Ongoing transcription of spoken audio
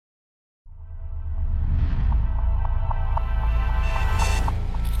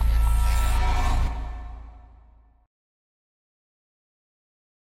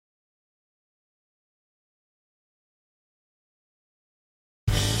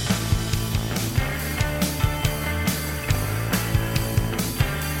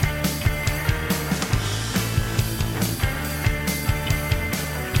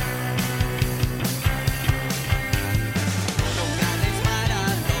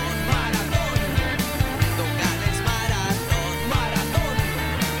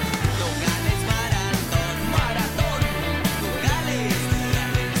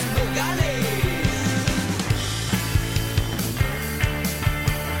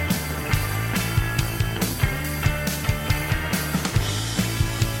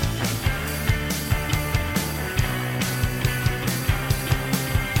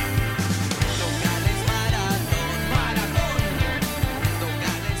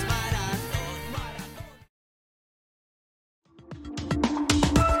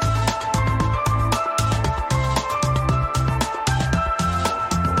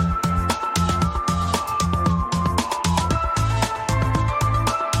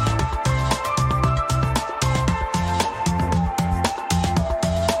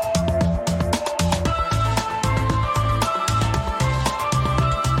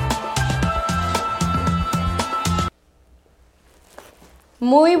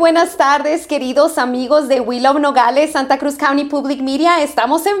Muy buenas tardes, queridos amigos de We Love Nogales, Santa Cruz County Public Media.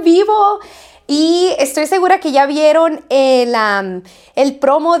 Estamos en vivo y estoy segura que ya vieron el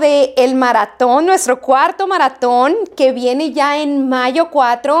promo de el maratón, nuestro cuarto maratón que viene ya en mayo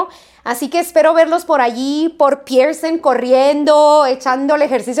 4. Así que espero verlos por allí, por Pearson, corriendo, echando el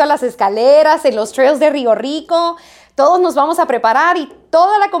ejercicio a las escaleras, en los trails de Río Rico. Todos nos vamos a preparar y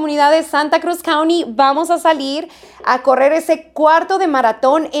toda la comunidad de Santa Cruz County vamos a salir a correr ese cuarto de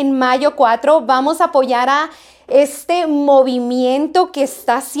maratón en mayo 4. Vamos a apoyar a este movimiento que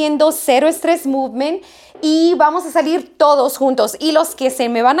está haciendo Zero Stress Movement y vamos a salir todos juntos. Y los que se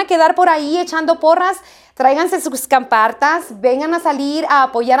me van a quedar por ahí echando porras, tráiganse sus campartas, vengan a salir a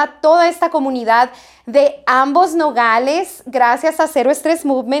apoyar a toda esta comunidad de ambos Nogales gracias a Zero Stress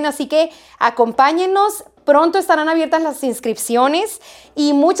Movement. Así que acompáñennos. Pronto estarán abiertas las inscripciones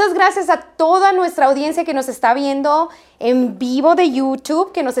y muchas gracias a toda nuestra audiencia que nos está viendo en vivo de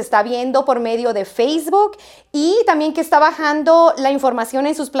YouTube, que nos está viendo por medio de Facebook y también que está bajando la información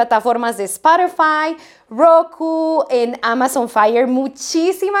en sus plataformas de Spotify, Roku, en Amazon Fire.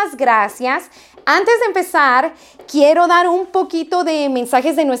 Muchísimas gracias. Antes de empezar, quiero dar un poquito de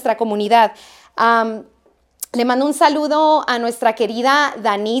mensajes de nuestra comunidad. Le mando un saludo a nuestra querida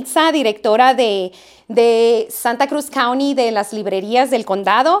Danitza, directora de Santa Cruz County de las librerías del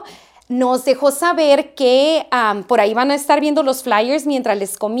condado. Nos dejó saber que por ahí van a estar viendo los flyers mientras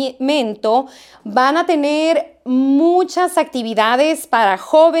les comento. Van a tener muchas actividades para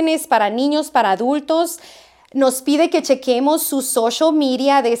jóvenes, para niños, para adultos. Nos pide que chequemos su social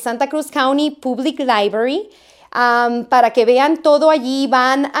media de Santa Cruz County Public Library para que vean todo allí.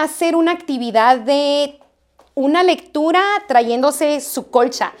 Van a hacer una actividad de una lectura trayéndose su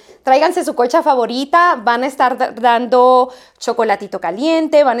colcha. Tráiganse su colcha favorita, van a estar dando chocolatito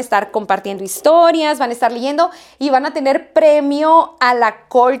caliente, van a estar compartiendo historias, van a estar leyendo y van a tener premio a la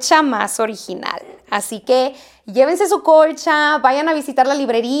colcha más original. Así que llévense su colcha, vayan a visitar la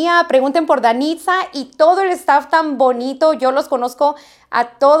librería, pregunten por Danitza y todo el staff tan bonito. Yo los conozco a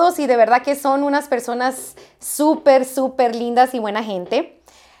todos y de verdad que son unas personas súper, súper lindas y buena gente.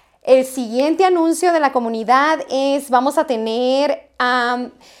 El siguiente anuncio de la comunidad es, vamos a tener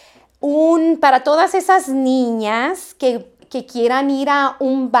para todas esas niñas que quieran ir a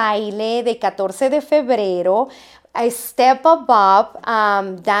un baile de 14 de febrero, a Step Above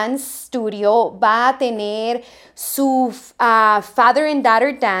Dance Studio va a tener su Father and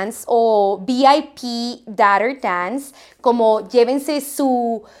Daughter Dance o VIP Daughter Dance, como llévense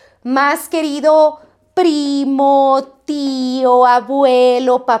su más querido primo, tío,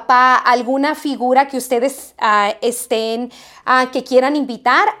 abuelo, papá, alguna figura que ustedes que quieran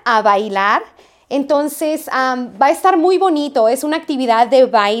invitar a bailar. Entonces va a estar muy bonito. Es una actividad de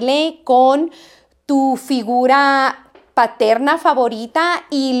baile con tu figura paterna favorita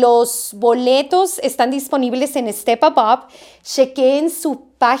y los boletos están disponibles en Step Above. Chequen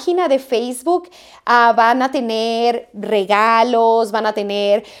su página de Facebook, van a tener regalos, van a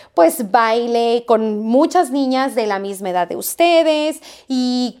tener pues baile con muchas niñas de la misma edad de ustedes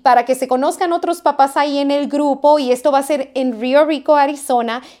y para que se conozcan otros papás ahí en el grupo, y esto va a ser en Río Rico,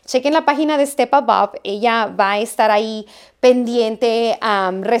 Arizona. Chequen la página de Step Above, ella va a estar ahí pendiente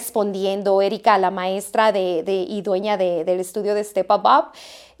respondiendo, Erika, la maestra y dueña del estudio de Step Above.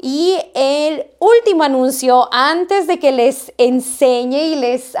 Y el último anuncio, antes de que les enseñe y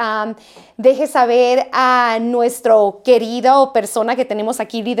les deje saber a nuestro querido persona que tenemos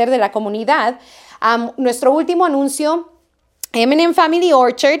aquí, líder de la comunidad, nuestro último anuncio, M&M Family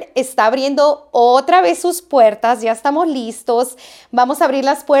Orchard está abriendo otra vez sus puertas, ya estamos listos, vamos a abrir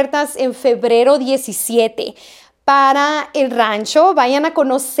las puertas en febrero 17. Para el rancho, vayan a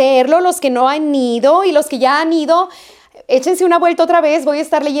conocerlo, los que no han ido y los que ya han ido, échense una vuelta otra vez. Voy a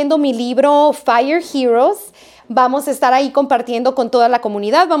estar leyendo mi libro Fire Heroes. Vamos a estar ahí compartiendo con toda la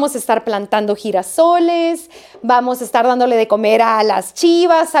comunidad. Vamos a estar plantando girasoles. Vamos a estar dándole de comer a las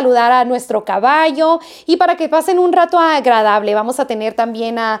chivas, saludar a nuestro caballo. Y para que pasen un rato agradable, vamos a tener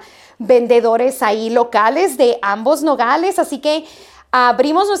también a vendedores ahí locales de ambos Nogales. Así que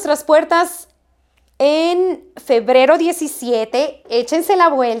abrimos nuestras puertas en febrero 17. Échense la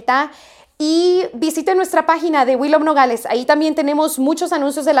vuelta. Y visiten nuestra página de We Love Nogales. Ahí también tenemos muchos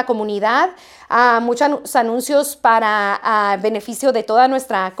anuncios de la comunidad, muchos anuncios para beneficio de toda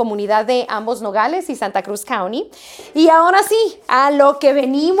nuestra comunidad de ambos Nogales y Santa Cruz County. Y ahora sí, a lo que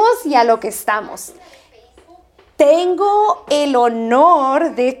venimos y a lo que estamos. Tengo el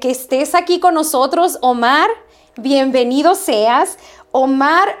honor de que estés aquí con nosotros, Omar. Bienvenido seas.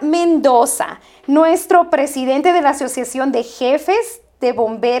 Omar Mendoza, nuestro presidente de la Asociación de Jefes de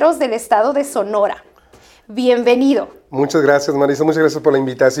Bomberos del estado de Sonora. Bienvenido. Muchas gracias, Maritza, muchas gracias por la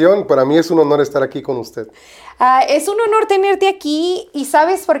invitación. Para mí es un honor estar aquí con usted. Es un honor tenerte aquí y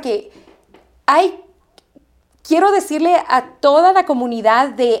sabes porque quiero decirle a toda la comunidad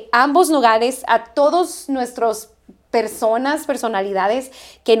de ambos lugares, a todos nuestros personalidades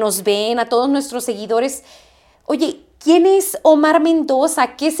que nos ven, a todos nuestros seguidores, oye, ¿quién es Omar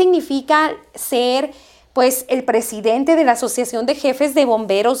Mendoza? ¿Qué significa ser pues el presidente de la Asociación de Jefes de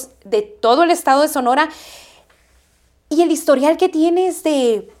Bomberos de todo el estado de Sonora? Y el historial que tienes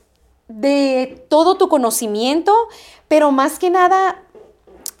de todo tu conocimiento, pero más que nada,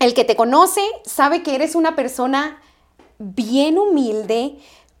 el que te conoce sabe que eres una persona bien humilde,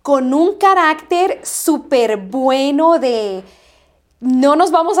 con un carácter súper bueno de no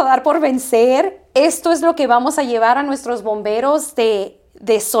nos vamos a dar por vencer. Esto es lo que vamos a llevar a nuestros bomberos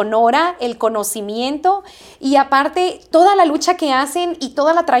de Sonora, el conocimiento y aparte toda la lucha que hacen y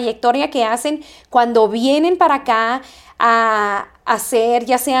toda la trayectoria que hacen cuando vienen para acá a hacer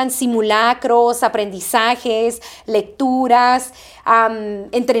ya sean simulacros, aprendizajes, lecturas,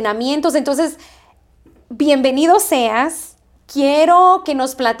 entrenamientos. Entonces, bienvenido seas. Quiero que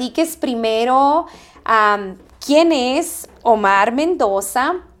nos platiques primero quién es Omar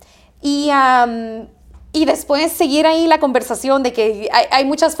Mendoza y después seguir ahí la conversación de que hay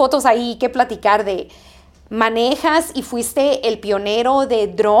muchas fotos ahí que platicar de manejas y fuiste el pionero de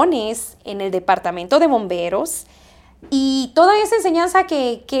drones en el departamento de bomberos y toda esa enseñanza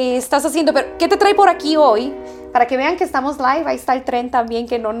que estás haciendo. Pero, ¿qué te trae por aquí hoy? Para que vean que estamos live, ahí está el tren también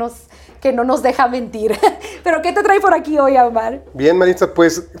que no nos deja mentir. Pero, ¿qué te trae por aquí hoy, Omar? Bien, Maritza,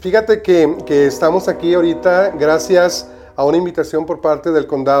 pues fíjate que estamos aquí ahorita gracias a una invitación por parte del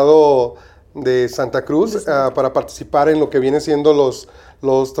condado de Santa Cruz para participar en lo que viene siendo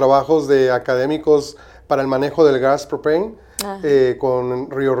los trabajos de académicos para el manejo del gas propane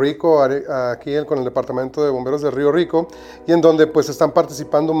con Río Rico, aquí con el departamento de bomberos de Río Rico, y en donde pues están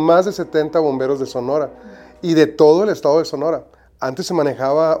participando más de 70 bomberos de Sonora y de todo el estado de Sonora. Antes se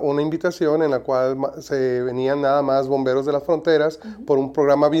manejaba una invitación en la cual se venían nada más bomberos de las fronteras por un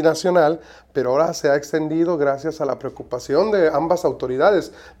programa binacional, pero ahora se ha extendido gracias a la preocupación de ambas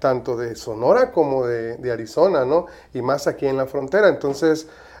autoridades, tanto de Sonora como de Arizona, ¿no? Y más aquí en la frontera. Entonces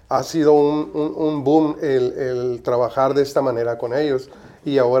ha sido un boom el trabajar de esta manera con ellos.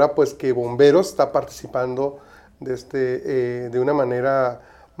 Y ahora pues que bomberos está participando de una manera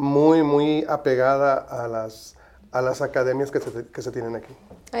muy, muy apegada a las academias que se tienen aquí.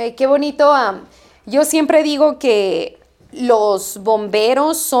 Qué bonito. Yo siempre digo que los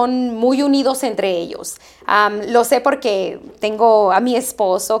bomberos son muy unidos entre ellos. Lo sé porque tengo a mi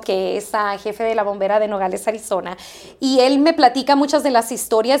esposo que es jefe de la bombera de Nogales, Arizona, y él me platica muchas de las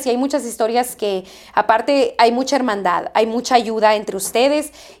historias y hay muchas historias que aparte hay mucha hermandad, hay mucha ayuda entre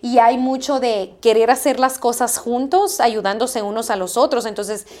ustedes y hay mucho de querer hacer las cosas juntos, ayudándose unos a los otros.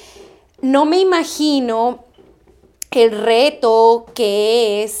 Entonces, no me imagino el reto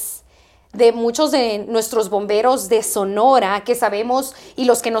que es de muchos de nuestros bomberos de Sonora, que sabemos, y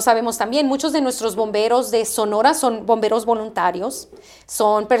los que no sabemos también, muchos de nuestros bomberos de Sonora son bomberos voluntarios,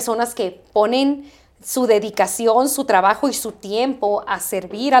 son personas que ponen su dedicación, su trabajo y su tiempo a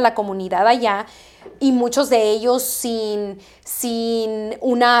servir a la comunidad allá, y muchos de ellos sin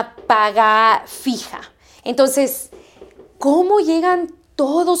una paga fija. Entonces, ¿cómo llegan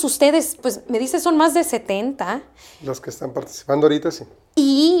todos ustedes? Pues me dice son más de 70. Los que están participando ahorita, sí.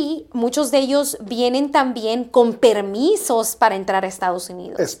 Y muchos de ellos vienen también con permisos para entrar a Estados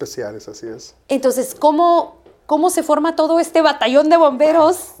Unidos. Especiales, así es. Entonces, ¿cómo se forma todo este batallón de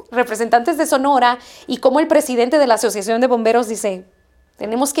bomberos, representantes de Sonora, y cómo el presidente de la Asociación de Bomberos dice,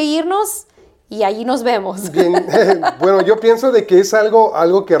 tenemos que irnos y allí nos vemos? Bien, bueno, yo pienso de que es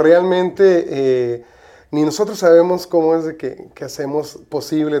algo que realmente ni nosotros sabemos cómo es de que hacemos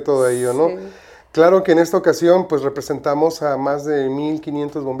posible todo ello, ¿no? Sí. Claro que en esta ocasión pues representamos a más de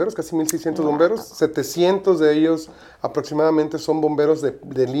 1,500 bomberos, casi 1,600 bomberos, 700 de ellos aproximadamente son bomberos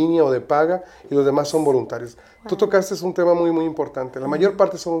de línea o de paga y los demás son voluntarios. Tú tocaste un tema muy muy importante, la mayor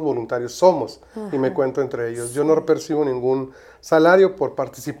parte somos voluntarios, y me cuento entre ellos. Yo no percibo ningún salario por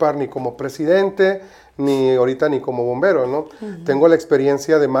participar ni como presidente, ni ahorita ni como bombero, ¿no? Tengo la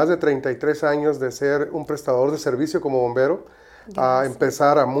experiencia de más de 33 años de ser un prestador de servicio como bombero. A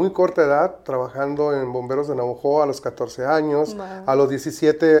empezar a muy corta edad, trabajando en Bomberos de Navajo a los 14 años, a los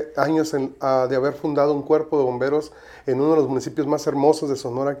 17 años de haber fundado un cuerpo de bomberos en uno de los municipios más hermosos de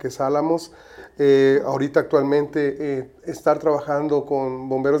Sonora, que es Álamos. Ahorita actualmente estar trabajando con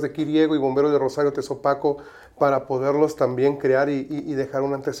bomberos de Quiriego y bomberos de Rosario Tezopaco para poderlos también crear y dejar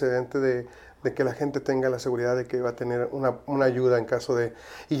un antecedente de que la gente tenga la seguridad de que va a tener una ayuda en caso de...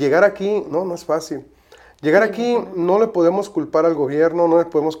 Y llegar aquí, no es fácil. Llegar aquí no le podemos culpar al gobierno, no le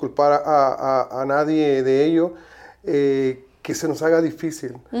podemos culpar a nadie de ello, que se nos haga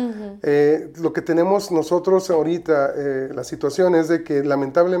difícil. Lo que tenemos nosotros ahorita, la situación es de que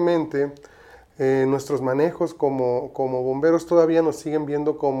lamentablemente nuestros manejos como bomberos todavía nos siguen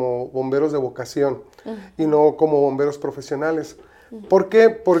viendo como bomberos de vocación y no como bomberos profesionales. ¿Por qué?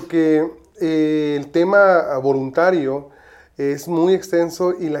 Porque el tema voluntario es muy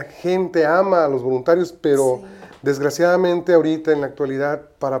extenso y la gente ama a los voluntarios, pero desgraciadamente ahorita en la actualidad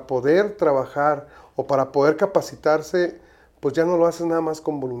para poder trabajar o para poder capacitarse, pues ya no lo haces nada más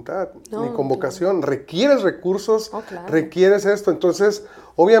con voluntad, ni con vocación. Requieres recursos, requieres esto. Entonces,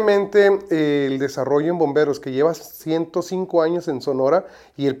 obviamente, el desarrollo en bomberos, que lleva 105 años en Sonora,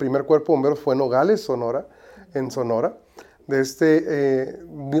 y el primer cuerpo de bomberos fue en Nogales, Sonora, en Sonora,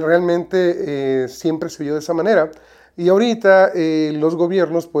 realmente siempre se vio de esa manera. Y ahorita los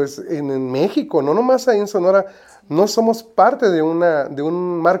gobiernos, pues en México, no nomás ahí en Sonora, no somos parte de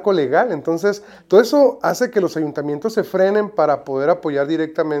un marco legal. Entonces, todo eso hace que los ayuntamientos se frenen para poder apoyar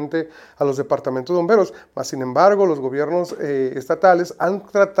directamente a los departamentos de bomberos. Mas, sin embargo, los gobiernos estatales han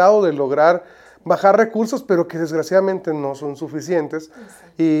tratado de lograr bajar recursos, pero que desgraciadamente no son suficientes,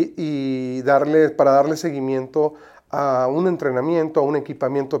 para darle seguimiento a un entrenamiento, a un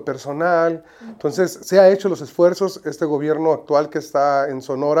equipamiento personal. Entonces, se ha hecho los esfuerzos. Este gobierno actual que está en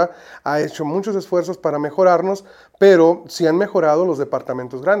Sonora ha hecho muchos esfuerzos para mejorarnos, pero sí han mejorado los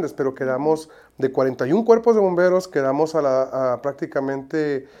departamentos grandes, pero quedamos de 41 cuerpos de bomberos, quedamos a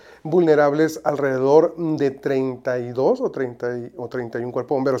prácticamente vulnerables alrededor de 32 o 31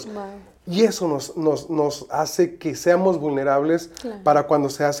 cuerpos de bomberos. Wow. Y eso nos hace que seamos vulnerables para cuando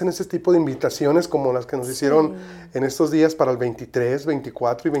se hacen ese tipo de invitaciones como las que nos hicieron en estos días para el 23,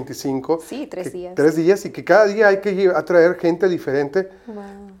 24 y 25. Sí, 3 días. 3 días, y que cada día hay que atraer gente diferente. Wow.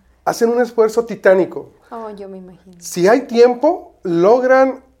 Hacen un esfuerzo titánico. Oh, yo me imagino. Si hay tiempo,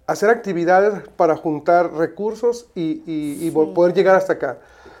 logran hacer actividades para juntar recursos y poder llegar hasta acá.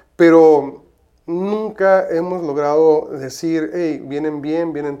 Pero nunca hemos logrado decir, hey, vienen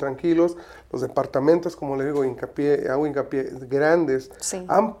bien, vienen tranquilos. Los departamentos, como le digo, hago hincapié, grandes,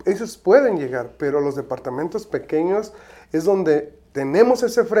 esos pueden llegar, pero los departamentos pequeños es donde tenemos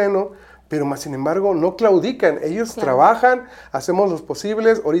ese freno, pero más sin embargo no claudican. Ellos trabajan, hacemos los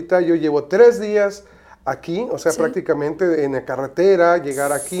posibles. Ahorita yo llevo 3 días aquí, o sea, prácticamente en la carretera,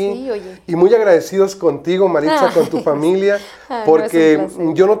 llegar aquí. Y muy agradecidos contigo, Maritza, con tu familia, porque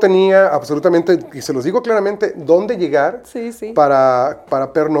yo no tenía absolutamente, y se los digo claramente, dónde llegar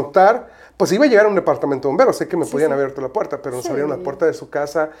para pernoctar. Pues iba a llegar a un departamento de bomberos, sé que me podían haber abierto la puerta, pero nos abrieron la puerta de su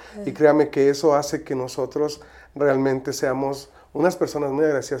casa, y créame que eso hace que nosotros realmente seamos unas personas muy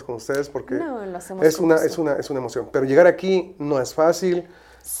agradecidas con ustedes, porque es una emoción. Pero llegar aquí no es fácil.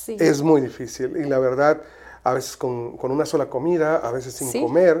 Es muy difícil, y la verdad, a veces con una sola comida, a veces sin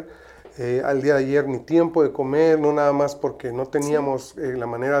comer. Al día de ayer ni tiempo de comer, no nada más porque no teníamos la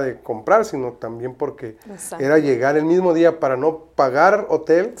manera de comprar, sino también porque era llegar el mismo día para no pagar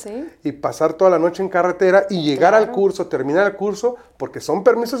hotel y pasar toda la noche en carretera y llegar al curso, terminar el curso, porque son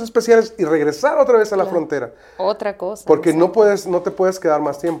permisos especiales, y regresar otra vez a la frontera. Otra cosa. Porque no te puedes quedar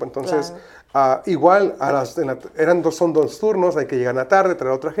más tiempo. Entonces, igual, son 2 turnos, hay que llegar en la tarde,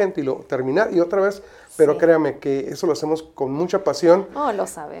 traer a otra gente y luego terminar y otra vez. Pero créame que eso lo hacemos con mucha pasión. Oh, lo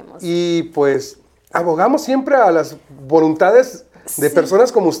sabemos. Y pues abogamos siempre a las voluntades de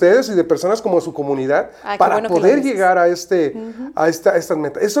personas como ustedes y de personas como su comunidad para poder llegar a estas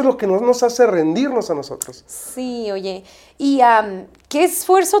metas. Eso es lo que nos hace rendirnos a nosotros. Sí, oye. Y qué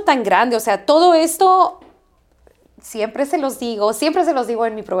esfuerzo tan grande. O sea, todo esto, siempre se los digo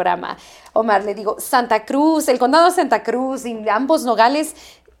en mi programa. Omar, le digo, Santa Cruz, el condado de Santa Cruz, y ambos Nogales,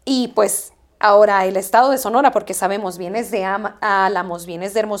 y pues ahora el estado de Sonora, porque sabemos, vienes de Álamos,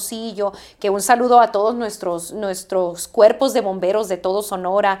 vienes de Hermosillo, que un saludo a todos nuestros cuerpos de bomberos de todo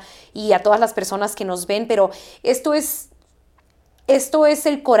Sonora y a todas las personas que nos ven, pero esto es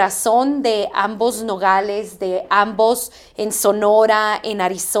el corazón de ambos Nogales, de ambos en Sonora, en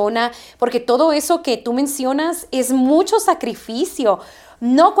Arizona, porque todo eso que tú mencionas es mucho sacrificio.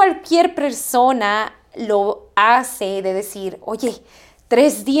 No cualquier persona lo hace de decir, oye,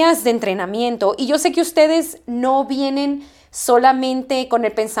 3 días de entrenamiento. Y yo sé que ustedes no vienen solamente con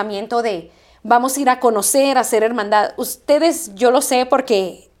el pensamiento de vamos a ir a conocer, a hacer hermandad. Ustedes, yo lo sé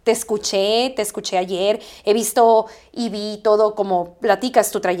porque te escuché ayer, he visto y vi todo como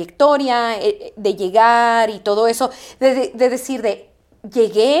platicas tu trayectoria de llegar y todo eso, de decir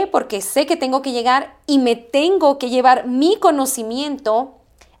llegué porque sé que tengo que llegar y me tengo que llevar mi conocimiento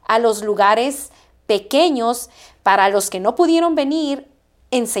a los lugares pequeños para los que no pudieron venir.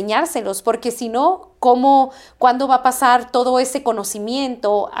 enseñárselos, porque si no, ¿cuándo va a pasar todo ese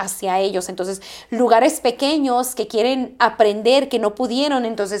conocimiento hacia ellos? Entonces, lugares pequeños que quieren aprender, que no pudieron,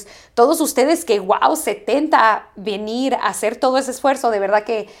 entonces, todos ustedes que, wow, 70, venir a hacer todo ese esfuerzo, de verdad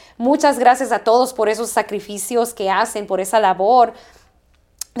que muchas gracias a todos por esos sacrificios que hacen, por esa labor,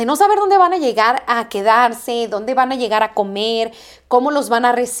 de no saber dónde van a llegar a quedarse, dónde van a llegar a comer, cómo los van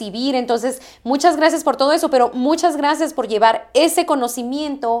a recibir. Entonces, muchas gracias por todo eso, pero muchas gracias por llevar ese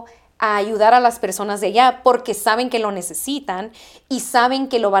conocimiento a ayudar a las personas de allá, porque saben que lo necesitan y saben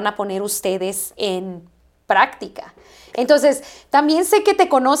que lo van a poner ustedes en práctica. Entonces, también sé que te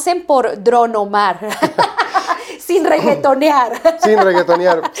conocen por Dron Omar, sin reggaetonear. Sin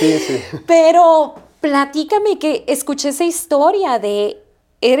reggaetonear, sí, sí. Pero platícame, que escuché esa historia de...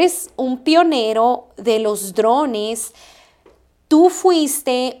 Eres un pionero de los drones. Tú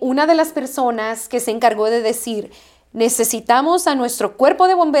fuiste una de las personas que se encargó de decir, necesitamos a nuestro cuerpo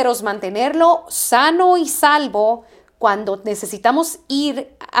de bomberos mantenerlo sano y salvo cuando necesitamos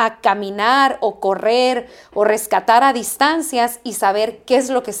ir a caminar o correr o rescatar a distancias y saber qué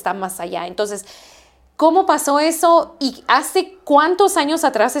es lo que está más allá. Entonces, ¿cómo pasó eso? ¿Y hace cuántos años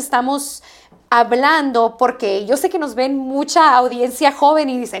atrás estamos hablando? Porque yo sé que nos ven mucha audiencia joven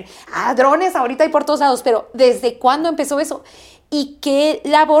y dicen, drones ahorita hay por todos lados, pero ¿desde cuándo empezó eso? ¿Y qué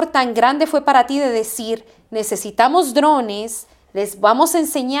labor tan grande fue para ti de decir, necesitamos drones, les vamos a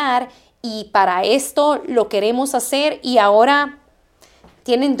enseñar y para esto lo queremos hacer? Y ahora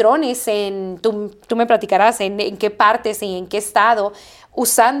tienen drones tú me platicarás en qué partes y en qué estado,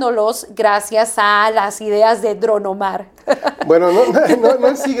 usándolos gracias a las ideas de Dron Omar. Bueno, no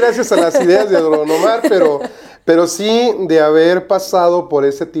en sí gracias a las ideas de Dron Omar, pero sí de haber pasado por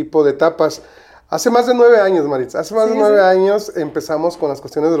ese tipo de etapas. Hace más de 9 años, Maritza, hace más de 9 años empezamos con las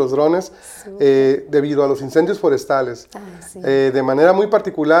cuestiones de los drones debido a los incendios forestales. De manera muy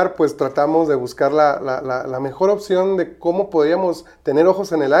particular, pues tratamos de buscar la mejor opción de cómo podíamos tener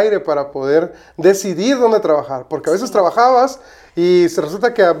ojos en el aire para poder decidir dónde trabajar. Porque a veces trabajabas y se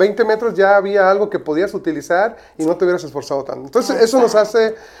resulta que a 20 metros ya había algo que podías utilizar y no te hubieras esforzado tanto. Entonces eso nos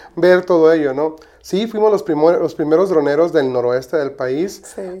hace ver todo ello, ¿no? Sí, fuimos los primeros droneros del noroeste del país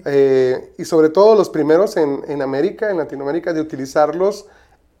y sobre todo los primeros en América, en Latinoamérica, de utilizarlos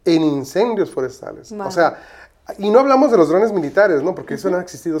en incendios forestales. O sea, y no hablamos de los drones militares, ¿no? Porque eso no ha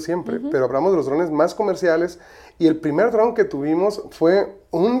existido siempre, pero hablamos de los drones más comerciales y el primer dron que tuvimos fue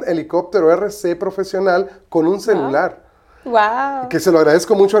un helicóptero RC profesional con un celular. Wow. Que se lo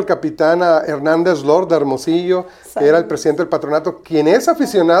agradezco mucho al capitán Hernández Lord de Hermosillo, que era el presidente del patronato, quien es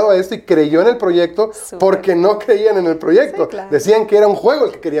aficionado a esto y creyó en el proyecto porque no creían en el proyecto. Decían que era un juego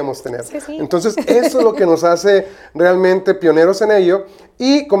el que queríamos tener. Entonces, eso es lo que nos hace realmente pioneros en ello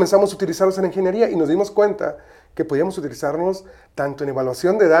y comenzamos a utilizarlos en ingeniería y nos dimos cuenta que podíamos utilizarlos tanto en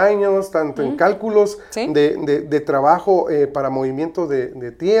evaluación de daños, tanto en cálculos de trabajo para movimiento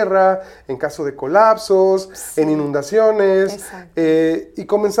de tierra, en caso de colapsos, en inundaciones. Y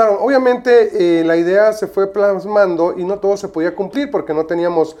comenzaron, obviamente la idea se fue plasmando y no todo se podía cumplir porque no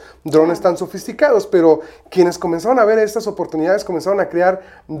teníamos drones tan sofisticados, pero quienes comenzaron a ver estas oportunidades comenzaron a crear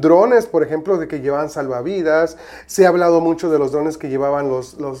drones, por ejemplo, de que llevaban salvavidas. Se ha hablado mucho de los drones que llevaban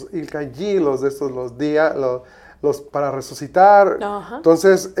los ILCA-G, los para resucitar.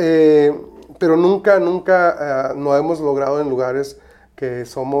 Entonces, pero nunca no hemos logrado en lugares que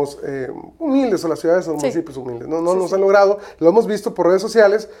somos humildes, o las ciudades son municipios humildes. No nos han logrado, lo hemos visto por redes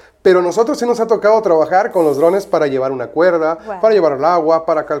sociales, pero nosotros sí nos ha tocado trabajar con los drones para llevar una cuerda, para llevar el agua,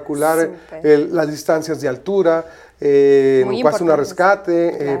 para calcular las distancias de altura, en caso de un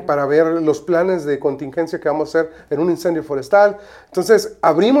rescate, para ver los planes de contingencia que vamos a hacer en un incendio forestal. Entonces,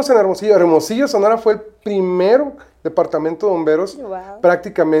 abrimos en Hermosillo. Hermosillo, Sonora, fue el primer departamento de bomberos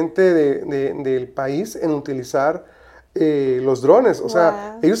prácticamente del país en utilizar los drones. O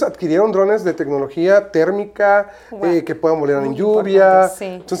sea, ellos adquirieron drones de tecnología térmica que puedan volar en lluvia.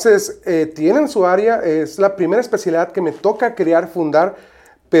 Entonces, tienen su área. Es la primera especialidad que me toca fundar,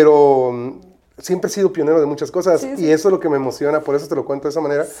 pero siempre he sido pionero de muchas cosas y eso es lo que me emociona, por eso te lo cuento de esa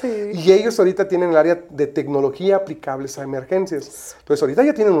manera. Y ellos ahorita tienen el área de tecnología aplicables a emergencias. Entonces, ahorita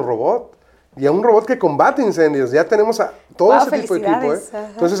ya tienen un robot. Y a un robot que combate incendios. Ya tenemos a todo ese tipo de equipo.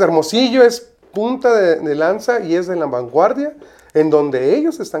 Entonces, Hermosillo es punta de lanza y es de la vanguardia en donde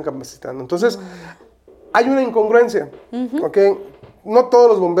ellos se están capacitando. Entonces, hay una incongruencia. No todos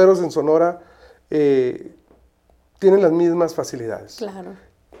los bomberos en Sonora tienen las mismas facilidades.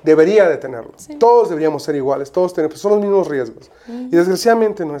 Debería de tenerlo. Todos deberíamos ser iguales. Todos tenemos, son los mismos riesgos. Y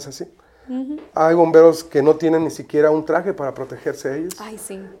desgraciadamente no es así. Hay bomberos que no tienen ni siquiera un traje para protegerse a ellos.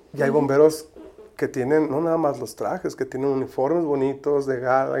 Y hay bomberos que tienen, no nada más los trajes, que tienen uniformes bonitos, de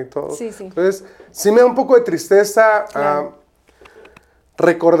gala y todo. Sí, sí. Entonces, sí me da un poco de tristeza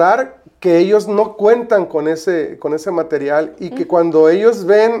recordar que ellos no cuentan con ese material y que cuando ellos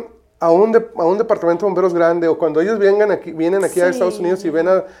ven a un departamento de bomberos grande o cuando ellos vienen aquí a Estados Unidos y ven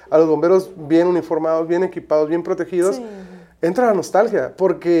a los bomberos bien uniformados, bien equipados, bien protegidos, entra la nostalgia,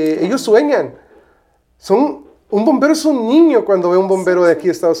 porque ellos sueñan. Un bombero es un niño cuando ve un bombero de aquí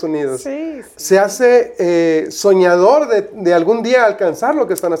a Estados Unidos. Se hace soñador de algún día alcanzar lo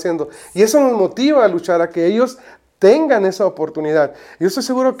que están haciendo. Y eso nos motiva a luchar, a que ellos tengan esa oportunidad. Yo estoy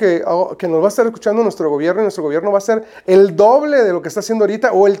seguro que nos va a estar escuchando nuestro gobierno, y nuestro gobierno va a hacer el doble de lo que está haciendo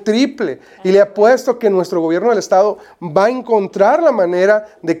ahorita o el triple. Y le apuesto que nuestro gobierno del estado va a encontrar la manera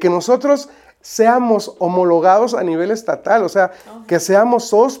de que nosotros seamos homologados a nivel estatal, o sea, que seamos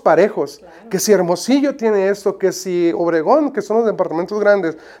todos parejos, que si Hermosillo tiene esto, que si Obregón, que son los departamentos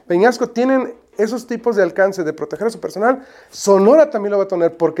grandes, Peñasco, tienen esos tipos de alcance de proteger a su personal, Sonora también lo va a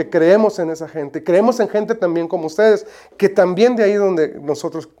tener, porque creemos en esa gente, creemos en gente también como ustedes, que también de ahí donde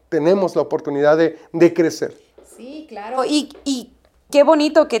nosotros tenemos la oportunidad de crecer. Sí, claro, y qué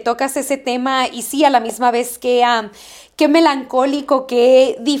bonito que tocas ese tema, y sí, a la misma vez que qué melancólico,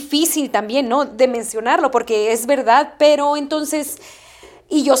 qué difícil también, ¿no?, de mencionarlo, porque es verdad, pero entonces,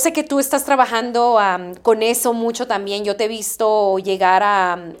 y yo sé que tú estás trabajando con eso mucho también. Yo te he visto llegar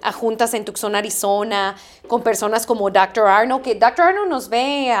a juntas en Tucson, Arizona, con personas como Dr. Arnold, que Dr. Arnold nos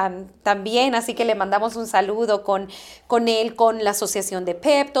ve también, así que le mandamos un saludo con él, con la asociación de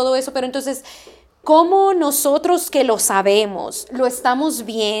PEP, todo eso, pero entonces, ¿cómo nosotros que lo sabemos, lo estamos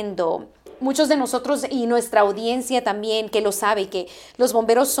viendo? Muchos de nosotros y nuestra audiencia también que lo sabe, que los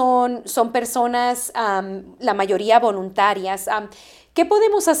bomberos son personas, la mayoría voluntarias. ¿Qué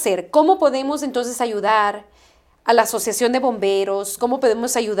podemos hacer? ¿Cómo podemos entonces ayudar a la asociación de bomberos? ¿Cómo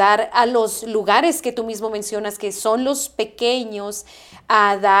podemos ayudar a los lugares que tú mismo mencionas, que son los pequeños,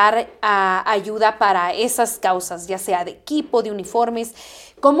 a dar ayuda para esas causas, ya sea de equipo, de uniformes?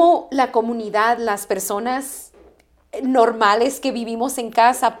 ¿Cómo la comunidad, las personas normales que vivimos en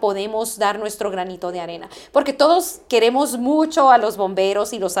casa podemos dar nuestro granito de arena? Porque todos queremos mucho a los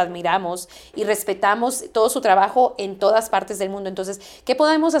bomberos y los admiramos y respetamos todo su trabajo en todas partes del mundo. Entonces, ¿qué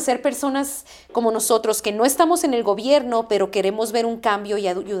podemos hacer personas como nosotros que no estamos en el gobierno, pero queremos ver un cambio y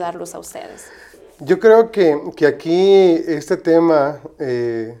ayudarlos a ustedes? Yo creo que aquí este tema,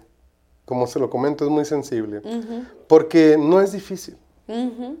 como se lo comento, es muy sensible, porque no es difícil.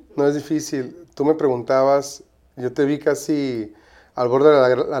 No es difícil. Tú me preguntabas, yo te vi casi al borde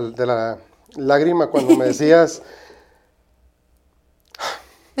de la lágrima cuando me decías,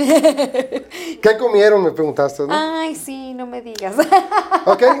 ¿qué comieron? Me preguntaste, ¿no? Ay, sí, no me digas.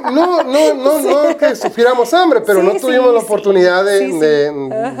 Ok, no que sufriéramos hambre, pero no tuvimos la oportunidad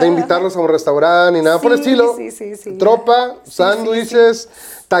de invitarlos a un restaurante ni nada por el estilo. Tropa, sándwiches,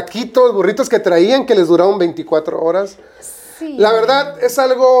 taquitos, burritos que traían que les duraron 24 horas. Sí. La verdad es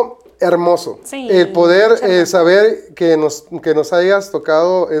algo hermoso, el poder saber que nos hayas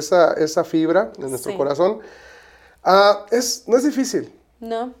tocado esa fibra en nuestro corazón. No es difícil.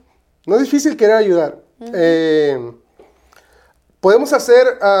 No es difícil querer ayudar. Podemos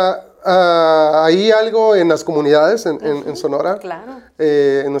hacer ahí algo en las comunidades, en Sonora,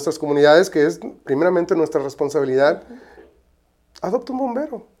 en nuestras comunidades, que es primeramente nuestra responsabilidad. Adopta un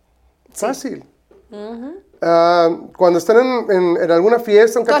bombero. Fácil. Cuando están en alguna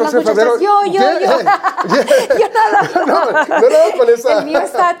fiesta, un 14 de febrero... Yo nada. No, con esa... El mío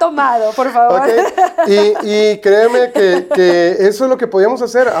está tomado, por favor. Okay. Y créeme que eso es lo que podíamos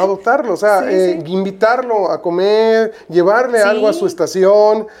hacer, adoptarlo, o sea, invitarlo a comer, llevarle algo a su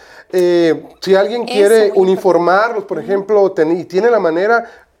estación. Si alguien quiere uniformarlos, por ejemplo, y tiene la manera...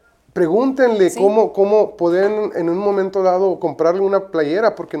 Pregúntenle cómo pueden en un momento dado comprarle una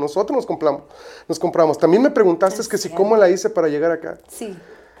playera, porque nosotros nos compramos. También me preguntaste que si cómo la hice para llegar acá. Sí.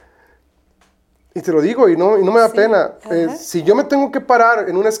 Y te lo digo, y no me da pena. Si yo me tengo que parar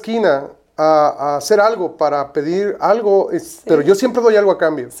en una esquina a hacer algo para pedir algo, pero yo siempre doy algo a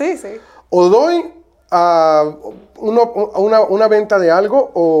cambio. O doy una venta de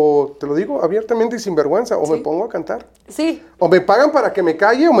algo, o te lo digo abiertamente y sin vergüenza, o me pongo a cantar. O me pagan para que me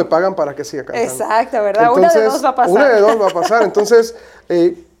calle, o me pagan para que siga cantando. Exacto, ¿verdad? Entonces, una de dos va a pasar. Una de dos va a pasar. Entonces,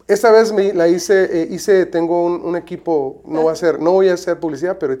 esta vez la hice, tengo un equipo, no voy a hacer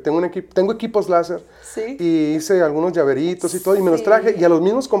publicidad, pero tengo equipos láser. Y hice algunos llaveritos y todo, y me los traje, y a los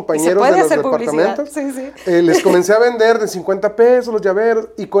mismos compañeros de los departamentos, les comencé a vender de 50 pesos los llaveros,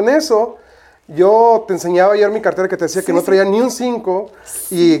 y con eso Yo te enseñaba ayer mi cartera que te decía que no traía ni un 5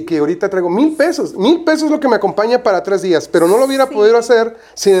 y que ahorita traigo 1,000 pesos. 1,000 pesos es lo que me acompaña para 3 días, pero no lo hubiera podido hacer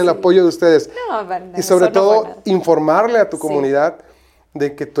sin el apoyo de ustedes. No, bueno, y sobre todo, no informarle a tu comunidad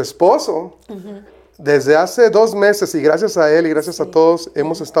de que tu esposo, desde hace 2 meses, y gracias a él y gracias a todos,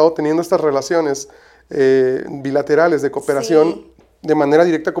 hemos estado teniendo estas relaciones bilaterales de cooperación de manera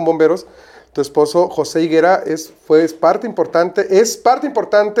directa con bomberos. Tu esposo, José Higuera, es parte importante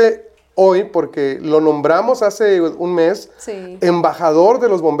hoy porque lo nombramos hace un mes embajador de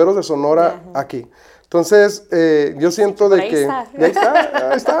los bomberos de Sonora aquí. Entonces, yo siento de que... Ahí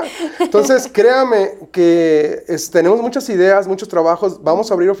está. Entonces, créame que tenemos muchas ideas, muchos trabajos. Vamos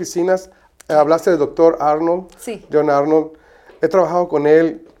a abrir oficinas. Hablaste del doctor Arnold, John Arnold. He trabajado con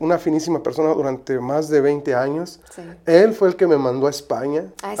él, una finísima persona, durante más de 20 años. Él fue el que me mandó a España.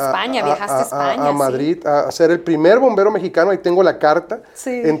 A España, viajaste a España. A Madrid, a ser el primer bombero mexicano. Ahí tengo la carta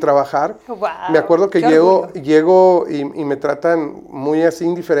en trabajar. Wow, me acuerdo que llego y me tratan muy así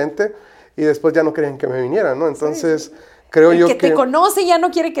indiferente y después ya no querían que me viniera, ¿no? Entonces... Creo yo que te conoce ya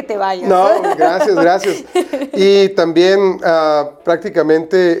no quiere que te vayas. No, gracias. Y también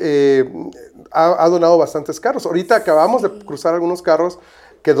prácticamente ha donado bastantes carros. Ahorita acabamos de cruzar algunos carros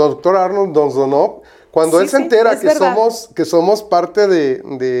que el doctor Arnold nos donó. Cuando él se entera que somos parte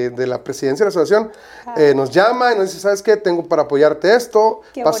de la presidencia de la asociación, nos llama y nos dice, ¿sabes qué? Tengo para apoyarte esto.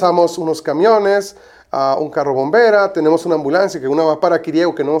 Pasamos unos camiones, un carro bombera, tenemos una ambulancia, que una va para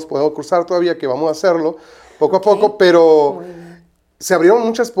Quiriego, que no nos podemos cruzar todavía, que vamos a hacerlo poco a poco, pero se abrieron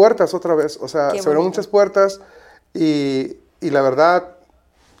muchas puertas otra vez, se abrieron muchas puertas y la verdad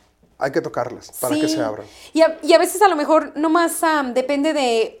hay que tocarlas para que se abran. Y a veces a lo mejor nomás depende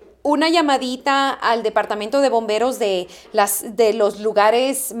de una llamadita al departamento de bomberos de los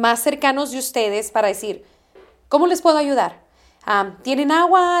lugares más cercanos de ustedes para decir, ¿cómo les puedo ayudar? ¿Tienen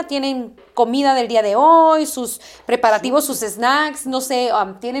agua? ¿Tienen comida del día de hoy? ¿Sus preparativos, sus snacks? No sé,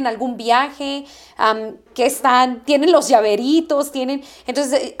 ¿tienen algún viaje? ¿Tienen los llaveritos?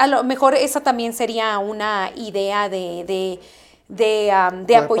 Entonces, a lo mejor esa también sería una idea de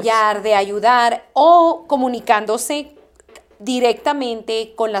apoyar, de ayudar, o comunicándose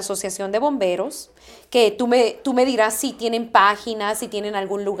directamente con la asociación de bomberos, que tú me dirás si tienen páginas, si tienen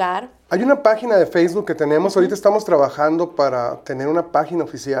algún lugar. Hay una página de Facebook que tenemos. Ahorita estamos trabajando para tener una página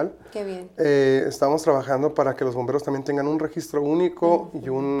oficial. Qué bien. Estamos trabajando para que los bomberos también tengan un registro único y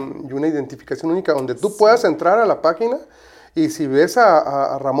una identificación única donde tú puedas entrar a la página y si ves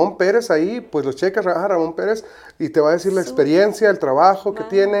a Ramón Pérez ahí, pues lo checas a Ramón Pérez y te va a decir la experiencia, el trabajo que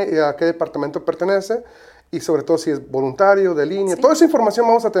tiene y a qué departamento pertenece. Y sobre todo si es voluntario, de línea. Toda esa información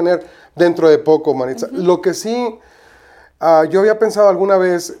vamos a tener dentro de poco, Maritza. Lo que sí, yo había pensado alguna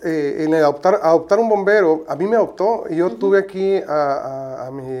vez en adoptar un bombero. A mí me adoptó. Y yo tuve aquí a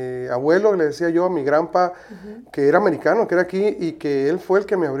mi abuelo, le decía yo, a mi granpa, que era americano, que era aquí, y que él fue el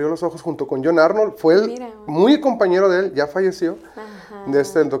que me abrió los ojos junto con John Arnold. Fue muy compañero de él, ya falleció.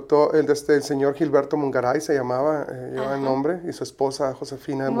 El señor Gilberto Mungaray se llamaba el nombre, y su esposa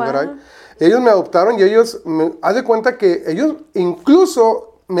Josefina Mungaray. Ellos me adoptaron y haz de cuenta que ellos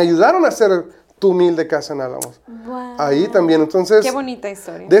incluso me ayudaron a hacer tu humilde casa en Álamos. Ahí también, entonces... Qué bonita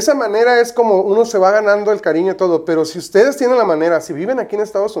historia. De esa manera es como uno se va ganando el cariño y todo, pero si ustedes tienen la manera, si viven aquí en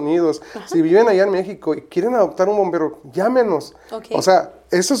Estados Unidos, si viven allá en México y quieren adoptar un bombero, llámenos. O sea,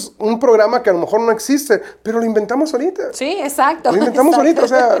 eso es un programa que a lo mejor no existe, pero lo inventamos ahorita. Sí, exacto. Lo inventamos ahorita, o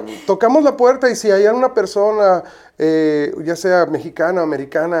sea, tocamos la puerta y si hay una persona, ya sea mexicana o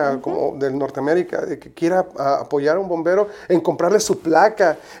americana, como del Norteamérica, que quiera apoyar a un bombero en comprarle su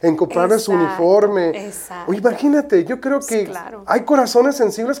placa, en comprarle su uniforme. O imagínate, yo creo que hay corazones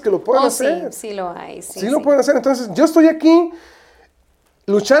sensibles que lo pueden hacer. Sí, lo hay. Sí, lo pueden hacer. Entonces, yo estoy aquí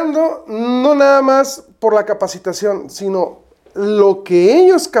luchando no nada más por la capacitación, sino lo que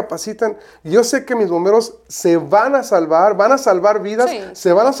ellos capacitan. Yo sé que mis bomberos se van a salvar vidas,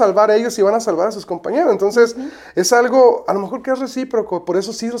 se van a salvar ellos y van a salvar a sus compañeros. Entonces, es algo, a lo mejor que es recíproco, por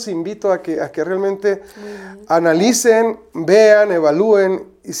eso sí los invito a que realmente analicen, vean,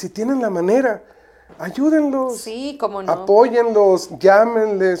 evalúen, y si tienen la manera, ayúdenlos. Sí, cómo no. Apóyenlos,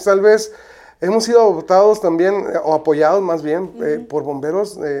 llámenles, tal vez hemos sido adoptados también, o apoyados más bien, por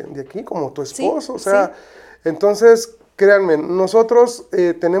bomberos de aquí, como tu esposo, entonces... Créanme, nosotros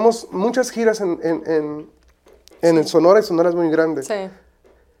tenemos muchas giras en el Sonora, y Sonora es muy grande.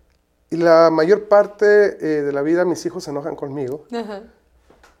 Y la mayor parte de la vida mis hijos se enojan conmigo.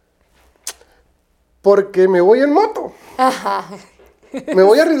 Porque me voy en moto. Me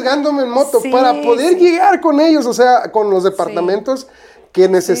voy arriesgándome en moto para poder llegar con ellos, o sea, con los departamentos que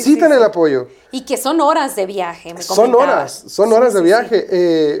necesitan el apoyo. Y que son horas de viaje, me comentabas. Son horas de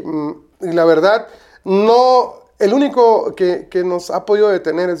viaje. Y la verdad, no, el único que nos ha podido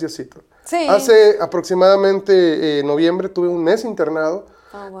detener es Diosito. Sí. Hace aproximadamente noviembre tuve un mes internado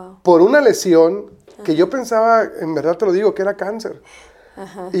Wow. por una lesión que yo pensaba, en verdad te lo digo, que era cáncer.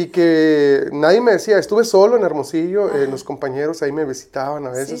 Ajá. Y que nadie me decía, estuve solo en Hermosillo, los compañeros ahí me visitaban a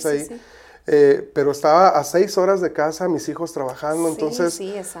veces ahí. Sí. Pero estaba a 6 horas de casa, mis hijos trabajando, entonces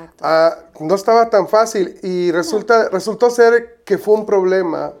Sí, exacto. no estaba tan fácil y resultó ser que fue un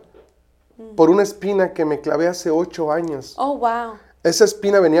problema por una espina que me clavé hace 8 años. Oh, wow. Esa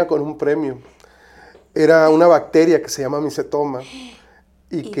espina venía con un premio. Era una bacteria que se llama micetoma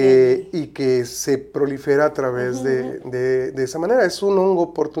y que se prolifera a través de esa manera. Es un hongo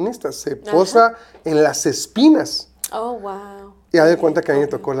oportunista, se posa en las espinas. Oh, wow. Y haz de cuenta que a mí me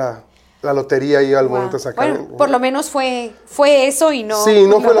tocó la lotería y al momento de sacar. Bueno, por lo menos fue eso y no. Sí,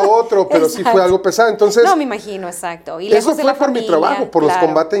 no fue lo otro, pero sí fue algo pesado. Entonces, no, me imagino, exacto. Y eso lejos de fue la por familia, mi trabajo, por los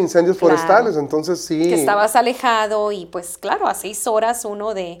combates de incendios forestales. Entonces, sí. Que estabas alejado y pues claro, a 6 horas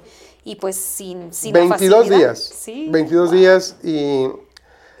uno de, y pues sin 22 días. Sí. 22 días y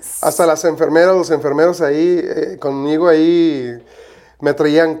hasta las enfermeras, los enfermeros ahí, conmigo ahí, me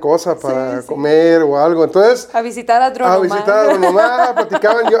traían cosas para comer o algo. Entonces, a visitar a agronomía,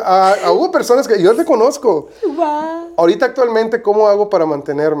 platicaban. Hubo personas que yo te conozco. Wow. Ahorita actualmente, ¿cómo hago para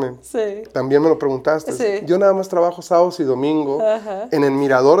mantenerme? Sí. También me lo preguntaste. Sí. Yo nada más trabajo sábados y domingo en el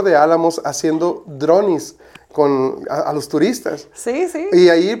Mirador de Álamos haciendo drones a los turistas. Sí. Y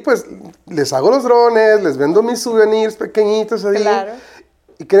ahí pues les hago los drones, les vendo mis souvenirs pequeñitos ahí. Claro.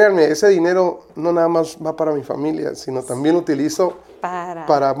 Y créanme, ese dinero no nada más va para mi familia, sino también lo utilizo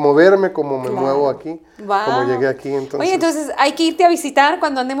para moverme como me muevo aquí, como llegué aquí. Entonces. Oye, entonces hay que irte a visitar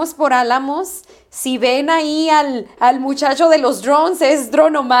cuando andemos por Álamos. Si ven ahí al muchacho de los drones, es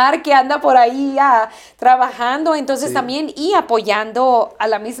Drone Omar que anda por ahí trabajando, entonces también y apoyando a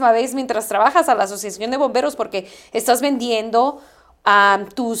la misma vez mientras trabajas a la Asociación de Bomberos porque estás vendiendo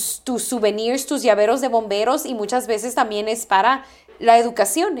tus souvenirs, tus llaveros de bomberos y muchas veces también es para la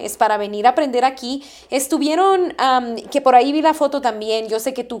educación, es para venir a aprender aquí. Estuvieron, que por ahí vi la foto también, yo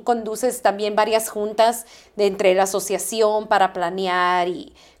sé que tú conduces también varias juntas entre la asociación para planear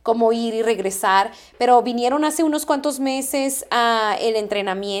y cómo ir y regresar, pero vinieron hace unos cuantos meses a el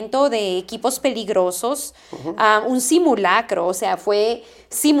entrenamiento de equipos peligrosos, un simulacro, o sea, fue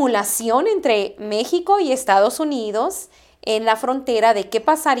simulación entre México y Estados Unidos en la frontera de qué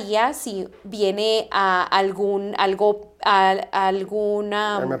pasaría si viene alguna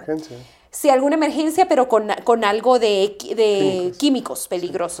emergencia. Sí, alguna emergencia, pero con algo de químicos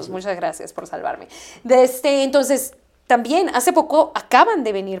peligrosos. Sí. Muchas gracias por salvarme. Entonces, también hace poco acaban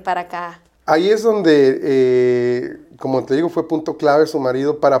de venir para acá. Ahí es donde, como te digo, fue punto clave su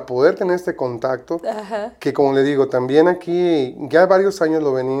marido para poder tener este contacto, que como le digo, también aquí ya varios años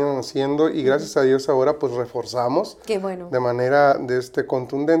lo venían haciendo y gracias a Dios ahora pues reforzamos de manera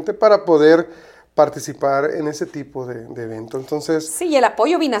contundente para poder participar en ese tipo de evento. Entonces, sí, el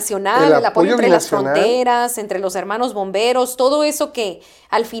apoyo binacional, el apoyo entre las fronteras, entre los hermanos bomberos, todo eso que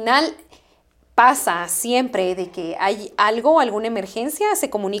al final pasa siempre de que hay alguna emergencia, se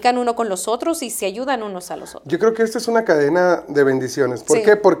comunican uno con los otros y se ayudan unos a los otros. Yo creo que esta es una cadena de bendiciones. ¿Por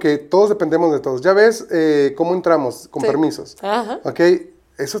qué? Porque todos dependemos de todos. Ya ves cómo entramos, con permisos. ¿Ok?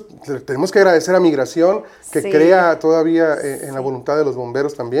 Eso tenemos que agradecer a Migración, que crea todavía en la voluntad de los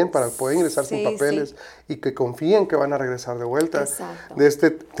bomberos también para poder ingresar sin papeles y que confíen que van a regresar de vuelta.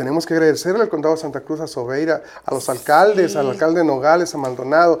 Tenemos que agradecerle al Condado de Santa Cruz, a Sobeira, a los alcaldes, al alcalde de Nogales, a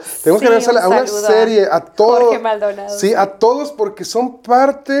Maldonado. Tenemos que agradecerle a una serie, a todos. Jorge Maldonado. Sí, a todos porque son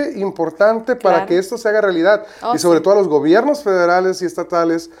parte importante para que esto se haga realidad. Y sobre todo a los gobiernos federales y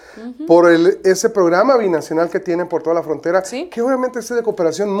estatales por ese programa binacional que tienen por toda la frontera, que obviamente es de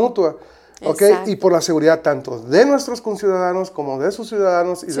cooperación mutua, y por la seguridad tanto de nuestros conciudadanos como de sus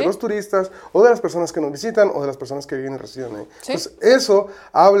ciudadanos y de los turistas o de las personas que nos visitan o de las personas que viven y residen ahí. Entonces, eso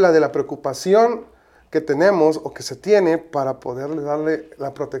habla de la preocupación que tenemos o que se tiene para poderle darle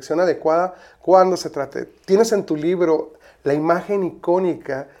la protección adecuada cuando se trate. Tienes en tu libro la imagen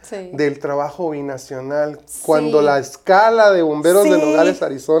icónica del trabajo binacional, cuando la escala de bomberos de Nogales,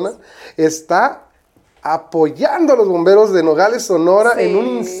 Arizona, está apoyando a los bomberos de Nogales, Sonora, en un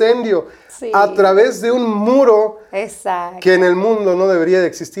incendio a través de un muro que en el mundo no debería de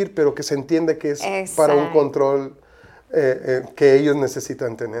existir, pero que se entiende que es para un control que ellos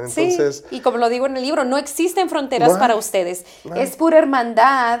necesitan tener. Entonces, y como lo digo en el libro, no existen fronteras para ustedes. Es pura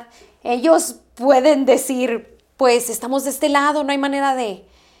hermandad. Ellos pueden decir, pues estamos de este lado, no hay manera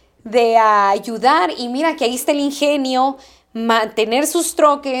de ayudar. Y mira que ahí está el ingenio, mantener sus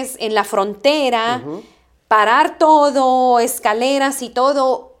troques en la frontera, parar todo, escaleras y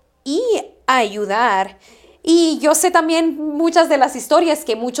todo, y ayudar. Y yo sé también muchas de las historias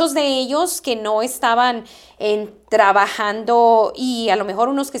que muchos de ellos que no estaban trabajando, y a lo mejor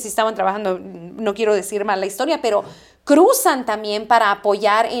unos que sí estaban trabajando, no quiero decir mal la historia, pero cruzan también para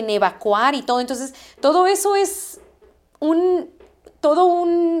apoyar en evacuar y todo. Entonces, todo eso es todo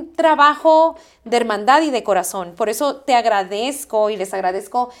un trabajo de hermandad y de corazón. Por eso te agradezco y les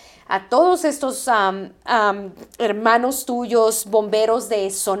agradezco a todos estos hermanos tuyos, bomberos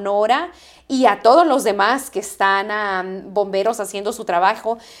de Sonora, y a todos los demás que están bomberos haciendo su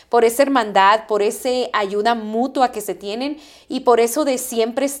trabajo, por esa hermandad, por esa ayuda mutua que se tienen y por eso de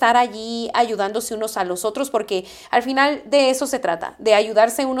siempre estar allí ayudándose unos a los otros, porque al final de eso se trata, de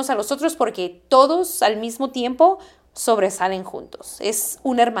ayudarse unos a los otros, porque todos al mismo tiempo sobresalen juntos. Es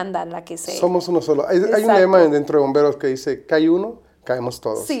una hermandad la que se... Somos uno solo. Hay un lema dentro de bomberos que dice, cae uno, caemos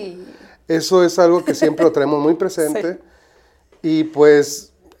todos. Sí. Eso es algo que siempre lo traemos muy presente. Sí. Y pues...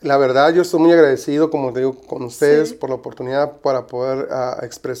 La verdad, yo estoy muy agradecido, como te digo, con ustedes por la oportunidad para poder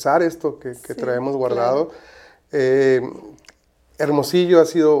expresar esto que traemos guardado. Claro. Hermosillo ha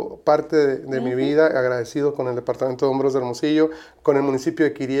sido parte de mi vida, agradecido con el Departamento de Bomberos de Hermosillo, con el municipio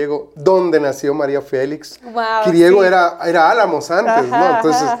de Quiriego, donde nació María Félix. Wow, Quiriego era Álamos antes, ¿no?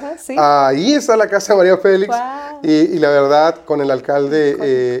 Entonces, ahí está la casa de María Félix. Wow. Y la verdad, con el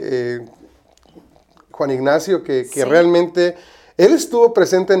alcalde Juan Ignacio, que realmente... Él estuvo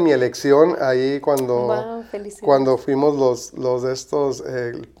presente en mi elección ahí cuando fuimos los de estos,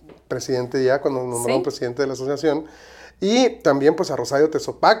 presidente ya, cuando nos nombraron presidente de la asociación. Y también pues a Rosario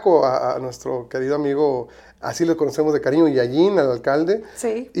Tezopaco, a nuestro querido amigo, así lo conocemos de cariño, Yayín, al alcalde.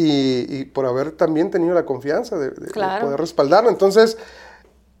 Sí. Y por haber también tenido la confianza de poder respaldarlo. Entonces,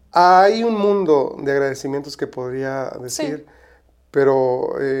 hay un mundo de agradecimientos que podría decir,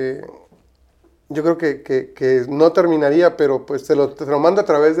 pero... yo creo que no terminaría, pero pues te lo mando a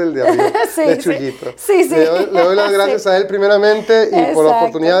través del de arriba, de Chuyito. Sí. Le doy las gracias a él primeramente y por la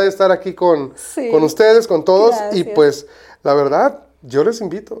oportunidad de estar aquí con ustedes, con todos. Gracias. Y pues la verdad, yo les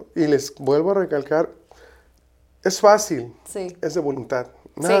invito y les vuelvo a recalcar, es fácil, es de voluntad,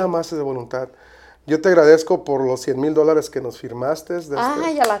 nada más es de voluntad. Yo te agradezco por los $100,000 que nos firmaste.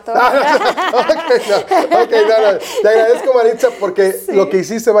 Ya la tomo. No. Te agradezco, Maritza, porque lo que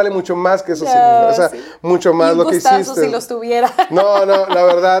hiciste vale mucho más que esos $100,000. O sea, mucho más lo que hiciste. Si los tuviera. No, la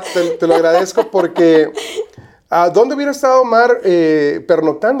verdad, te lo agradezco porque... ¿Dónde hubiera estado Omar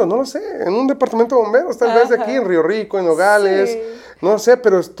pernoctando? No lo sé, en un departamento de bomberos, tal vez de aquí, en Río Rico, en Nogales. No sé,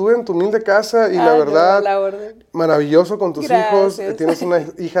 pero estuve en tu humilde casa y la verdad, maravilloso con tus hijos. Tienes una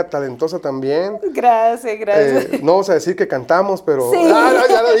hija talentosa también. Gracias. No vamos a decir que cantamos, pero...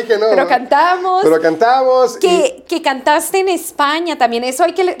 ya lo dije, no. Pero cantamos. Que cantaste en España también. Eso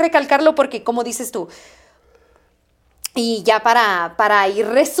hay que recalcarlo porque, como dices tú, y ya para ir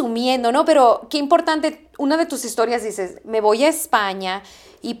resumiendo, ¿no? Pero qué importante, una de tus historias dices, me voy a España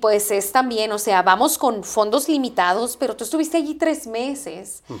y pues es también, o sea, vamos con fondos limitados, pero tú estuviste allí 3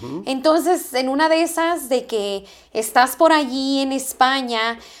 meses. Uh-huh. Entonces, en una de esas de que estás por allí en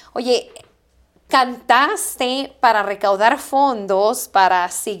España, oye, cantaste para recaudar fondos, para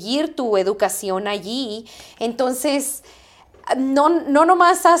seguir tu educación allí. Entonces... No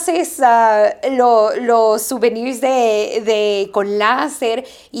nomás haces los souvenirs con láser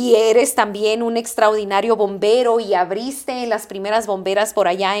y eres también un extraordinario bombero y abriste las primeras bomberas por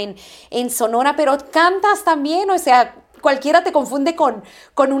allá en Sonora, pero cantas también, o sea, cualquiera te confunde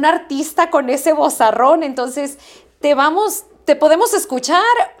con un artista con ese vozarrón. Entonces, te podemos escuchar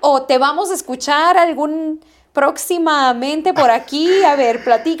o te vamos a escuchar próximamente por aquí. A ver,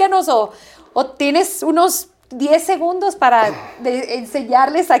 platícanos o tienes unos 10 segundos para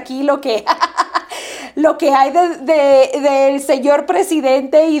enseñarles aquí lo que hay del señor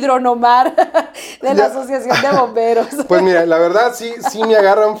presidente Hidronomar de la Asociación de Bomberos. Pues mira, la verdad sí me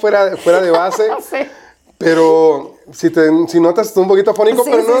agarran fuera de base, pero si notas un poquito afónico,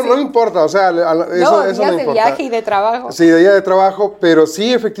 pero no importa, o sea, eso no importa. De viaje y de trabajo. Sí, de día de trabajo, pero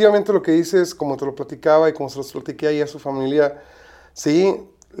sí, efectivamente lo que dices, como te lo platicaba y como se los platiqué ahí a su familia, sí,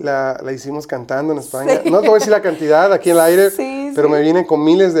 la hicimos cantando en España. No te voy a decir la cantidad aquí en el aire, pero me vienen con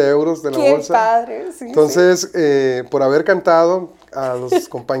miles de euros de la bolsa. ¡Qué padre! Entonces, por haber cantado a los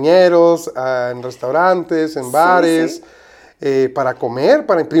compañeros, en restaurantes, en bares, para comer,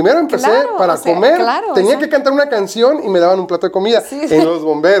 primero empecé para comer, tenía que cantar una canción y me daban un plato de comida en los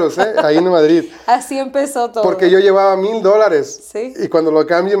bomberos, ahí en Madrid. Así empezó todo. Porque yo llevaba $1,000 y cuando lo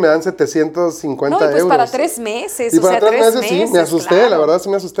cambio me dan 750 euros. Para 3 meses. Y para 3 meses sí, me asusté, la verdad sí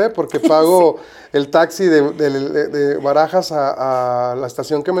me asusté porque pago el taxi de Barajas a la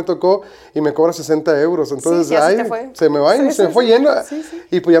estación que me tocó y me cobra 60 euros. Entonces se me va y se me fue yendo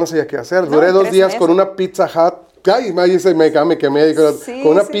y pues ya no sabía qué hacer. Duré 2 días con una Pizza Hut. Ay, me quemé con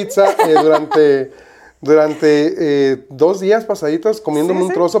una pizza durante 2 días pasaditos comiéndome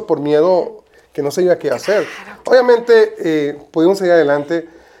un trozo por miedo que no sabía qué hacer. Obviamente pudimos seguir adelante.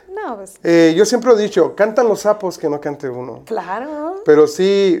 No, pues. Yo siempre he dicho, cantan los sapos que no cante uno. Claro. Pero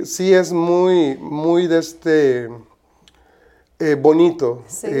sí es muy bonito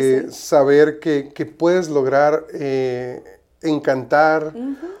saber que puedes lograr encantar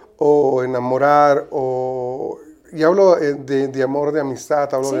o enamorar y hablo de amor de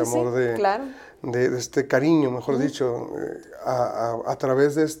amistad, hablo de amor de este cariño, mejor dicho, a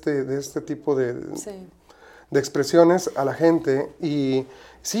través de este tipo de expresiones a la gente. Y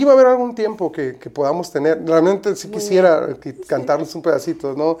sí va a haber algún tiempo que podamos tener. Realmente sí quisiera cantarles un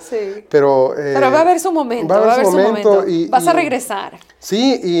pedacito, ¿no? Sí. Pero va a haber su momento. Va a haber su momento. Vas a regresar.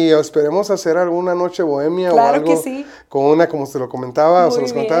 Sí, y esperemos hacer alguna noche bohemia claro o algo. Que sí. Con una, como se lo comentaba, o se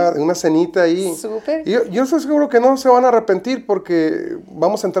los contaba, una cenita ahí. Súper. Y yo estoy seguro que no se van a arrepentir porque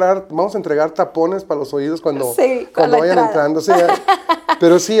vamos a entregar tapones para los oídos cuando vayan entrando. Sí,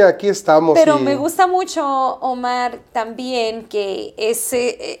 pero sí, aquí estamos. Pero me gusta mucho, Omar, también que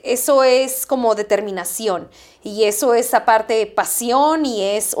eso es como determinación y eso es aparte pasión y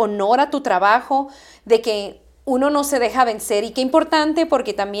es honor a tu trabajo, de que uno no se deja vencer. Y qué importante,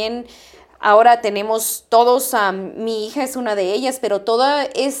 porque también ahora tenemos todos, mi hija es una de ellas, pero todos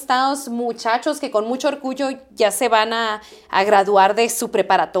estos muchachos que con mucho orgullo ya se van a graduar de su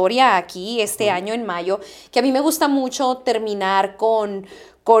preparatoria aquí este año en mayo, que a mí me gusta mucho terminar con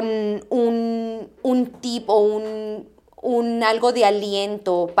un tip o un algo de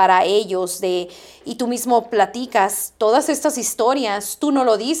aliento para ellos, y tú mismo platicas todas estas historias, tú no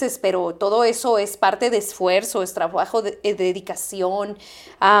lo dices, pero todo eso es parte de esfuerzo, es trabajo de dedicación,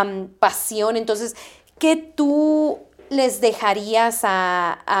 pasión. Entonces, ¿qué tú les dejarías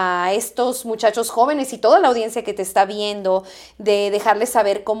a estos muchachos jóvenes y toda la audiencia que te está viendo, de dejarles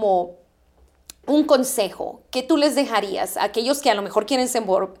saber como un consejo? ¿Qué tú les dejarías a aquellos que a lo mejor quieren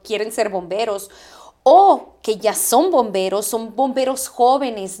ser bomberos, o que ya son bomberos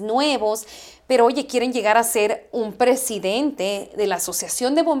jóvenes, nuevos, pero oye, quieren llegar a ser un presidente de la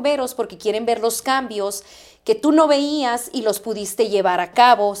asociación de bomberos porque quieren ver los cambios que tú no veías y los pudiste llevar a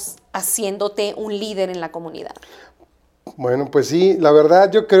cabo haciéndote un líder en la comunidad? Bueno, pues sí, la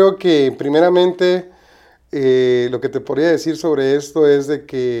verdad yo creo que primeramente lo que te podría decir sobre esto es de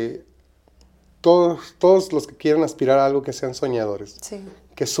que todos los que quieran aspirar a algo, que sean soñadores,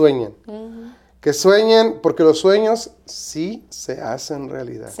 que sueñen. Que sueñen, porque los sueños sí se hacen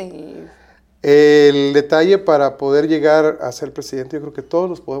realidad. Sí. El detalle para poder llegar a ser presidente, yo creo que todos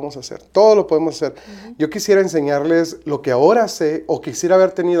los podemos hacer, todo lo podemos hacer. Yo quisiera enseñarles lo que ahora sé, o quisiera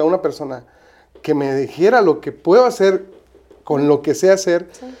haber tenido a una persona que me dijera lo que puedo hacer con lo que sé hacer.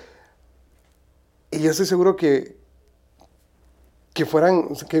 Sí. Y yo estoy seguro que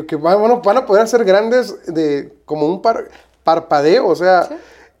van a poder ser grandes como un parpadeo, o sea... Sí.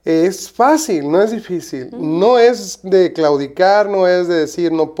 Es fácil, no es difícil. No es de claudicar, no es de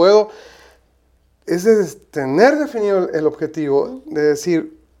decir no puedo. Es de tener definido el objetivo, de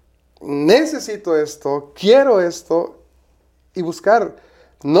decir necesito esto, quiero esto, y buscar.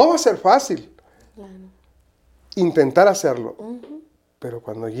 No va a ser fácil intentar hacerlo, pero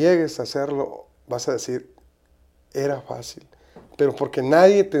cuando llegues a hacerlo vas a decir era fácil, pero porque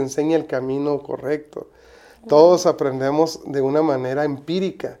nadie te enseña el camino correcto. Todos aprendemos de una manera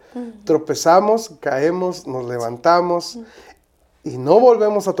empírica. Tropezamos, caemos, nos levantamos y no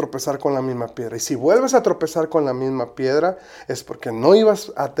volvemos a tropezar con la misma piedra. Y si vuelves a tropezar con la misma piedra es porque no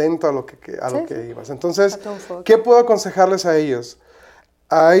ibas atento a lo que ibas. Entonces, ¿qué puedo aconsejarles a ellos?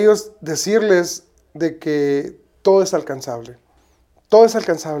 A ellos decirles de que todo es alcanzable. Todo es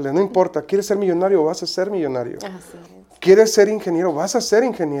alcanzable, no importa. ¿Quieres ser millonario? Vas a ser millonario. ¿Quieres ser ingeniero? Vas a ser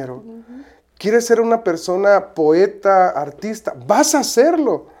ingeniero. ¿Quieres ser una persona poeta, artista? Vas a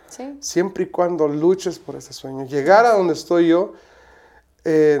hacerlo. Siempre y cuando luches por ese sueño. Llegar a donde estoy yo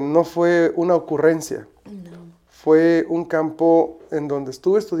no fue una ocurrencia. Fue un campo en donde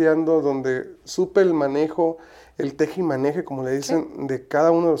estuve estudiando, donde supe el manejo, el teje y maneje, como le dicen, de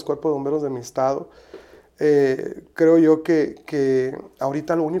cada uno de los cuerpos de bomberos de mi estado. Creo yo que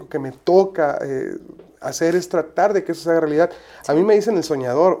ahorita lo único que me toca hacer es tratar de que eso se haga realidad. A mí me dicen el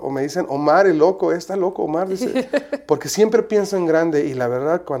soñador, o me dicen Omar el loco, está loco Omar, dice, porque siempre pienso en grande, y la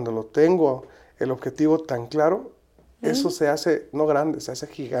verdad cuando lo tengo, el objetivo tan claro, eso se hace, no grande, se hace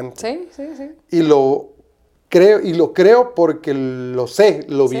gigante. Sí. Y lo creo porque lo sé,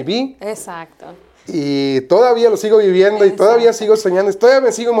 lo viví. Exacto. Y todavía lo sigo viviendo y todavía sigo soñando, todavía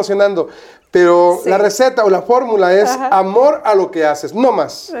me sigo emocionando. Pero la receta o la fórmula es amor a lo que haces, no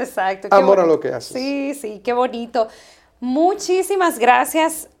más. Exacto. Amor a lo que haces. Sí, qué bonito. Muchísimas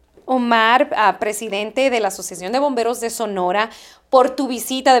gracias, Omar, presidente de la Asociación de Bomberos de Sonora, por tu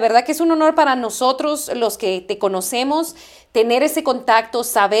visita. De verdad que es un honor para nosotros, los que te conocemos, tener ese contacto,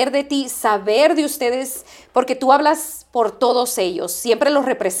 saber de ti, saber de ustedes, porque tú hablas por todos ellos, siempre los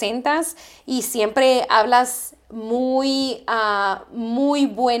representas y siempre hablas muy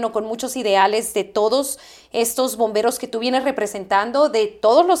bueno, con muchos ideales de todos estos bomberos que tú vienes representando, de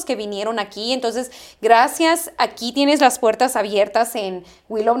todos los que vinieron aquí. Entonces, gracias. Aquí tienes las puertas abiertas en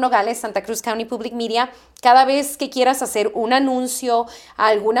Willow Nogales, Santa Cruz County Public Media. Cada vez que quieras hacer un anuncio,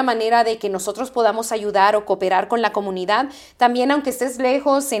 alguna manera de que nosotros podamos ayudar o cooperar con la comunidad, también aunque estés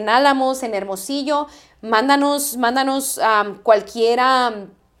lejos, en Álamos, en Hermosillo, mándanos cualquier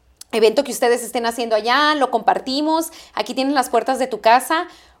evento que ustedes estén haciendo allá, lo compartimos. Aquí tienen las puertas de tu casa.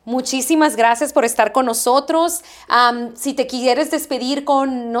 Muchísimas gracias por estar con nosotros. Si te quieres despedir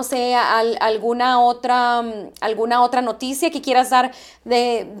con, no sé, alguna otra noticia que quieras dar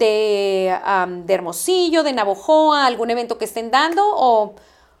de Hermosillo, de Navojoa, algún evento que estén dando, o...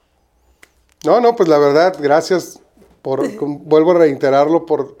 No, pues la verdad, gracias vuelvo a reiterarlo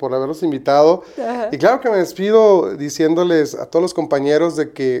por haberlos invitado. Y claro que me despido diciéndoles a todos los compañeros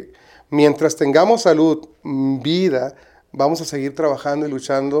de que mientras tengamos salud, vida, vamos a seguir trabajando y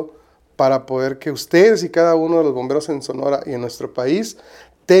luchando para poder que ustedes y cada uno de los bomberos en Sonora y en nuestro país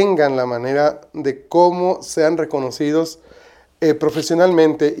tengan la manera de cómo sean reconocidos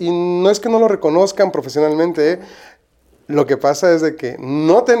profesionalmente. Y no es que no lo reconozcan profesionalmente, lo que pasa es de que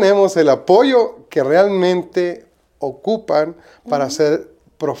no tenemos el apoyo que realmente ocupan para ser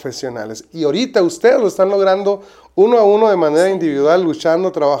profesionales. Y ahorita ustedes lo están logrando uno a uno de manera individual,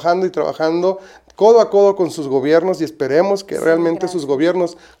 luchando, trabajando y trabajando codo a codo con sus gobiernos, y esperemos que realmente sus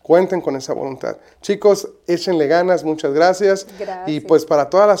gobiernos cuenten con esa voluntad. Chicos, échenle ganas, muchas gracias. Y pues para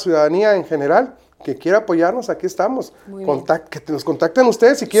toda la ciudadanía en general que quiera apoyarnos, aquí estamos. Que nos contacten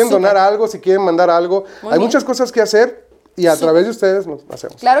ustedes si quieren donar algo, si quieren mandar algo. Hay muchas cosas que hacer. Y a través de ustedes nos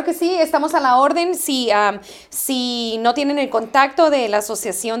hacemos. Claro que sí, estamos a la orden. Si no tienen el contacto de la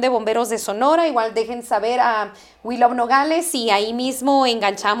Asociación de Bomberos de Sonora, igual dejen saber a Willow Nogales y ahí mismo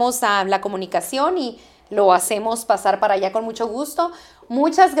enganchamos a la comunicación y lo hacemos pasar para allá con mucho gusto.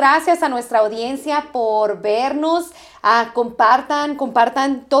 Muchas gracias a nuestra audiencia por vernos.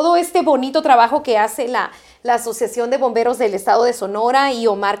 Compartan todo este bonito trabajo que hace la Asociación de Bomberos del Estado de Sonora y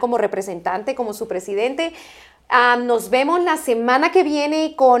Omar como representante, como su presidente. Nos vemos la semana que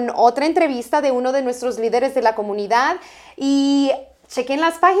viene con otra entrevista de uno de nuestros líderes de la comunidad, y chequen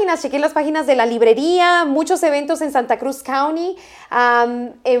las páginas de la librería, muchos eventos en Santa Cruz County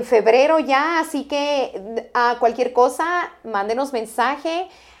en febrero ya, así que cualquier cosa, mándenos mensaje,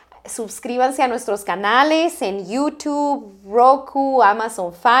 suscríbanse a nuestros canales en YouTube, Roku,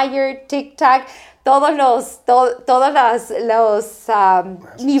 Amazon Fire, TikTok, todos los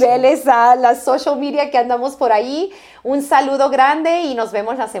niveles, las social media que andamos por ahí. Un saludo grande y nos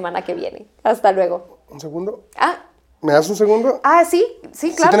vemos la semana que viene. Hasta luego. ¿Un segundo? ¿Me das un segundo?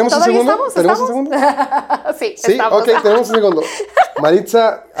 Sí, claro. ¿Tenemos un segundo? ¿Tenemos un segundo? Sí, estamos. Ok, tenemos un segundo.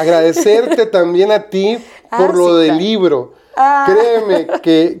 Maritza, agradecerte también a ti por lo del libro. Créeme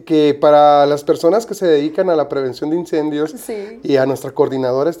que para las personas que se dedican a la prevención de incendios y a nuestra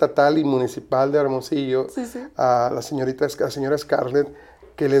coordinadora estatal y municipal de Hermosillo, a la señora Scarlett,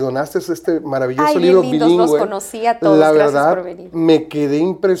 que le donaste este maravilloso libro bilingüe. Los conocí a todos, la gracias verdad, por venir. Me quedé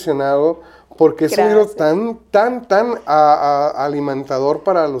impresionado porque es un libro tan alimentador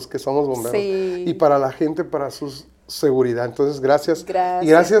para los que somos bomberos y para la gente, para su seguridad. Entonces, gracias. Y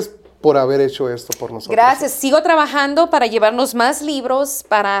gracias por haber hecho esto por nosotros. Gracias. Sigo trabajando para llevarnos más libros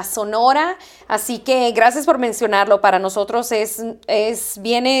para Sonora, así que gracias por mencionarlo. Para nosotros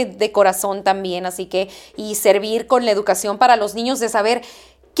viene de corazón también, así que, y servir con la educación para los niños de saber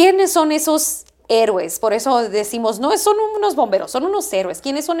quiénes son esos héroes. Por eso decimos, no son unos bomberos, son unos héroes.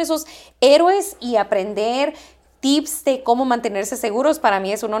 ¿Quiénes son esos héroes? Y aprender tips de cómo mantenerse seguros. Para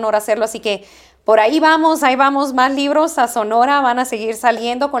mí es un honor hacerlo, así que por ahí vamos, más libros a Sonora, van a seguir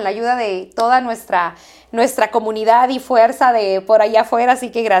saliendo con la ayuda de toda nuestra comunidad y fuerza de por allá afuera, así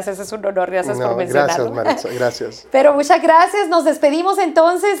que gracias, es un honor, gracias por mencionarlo. Gracias, Maritza, gracias. Pero muchas gracias, nos despedimos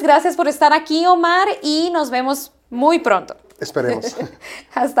entonces, gracias por estar aquí, Omar, y nos vemos muy pronto. Esperemos.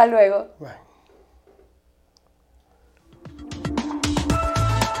 Hasta luego. Bye.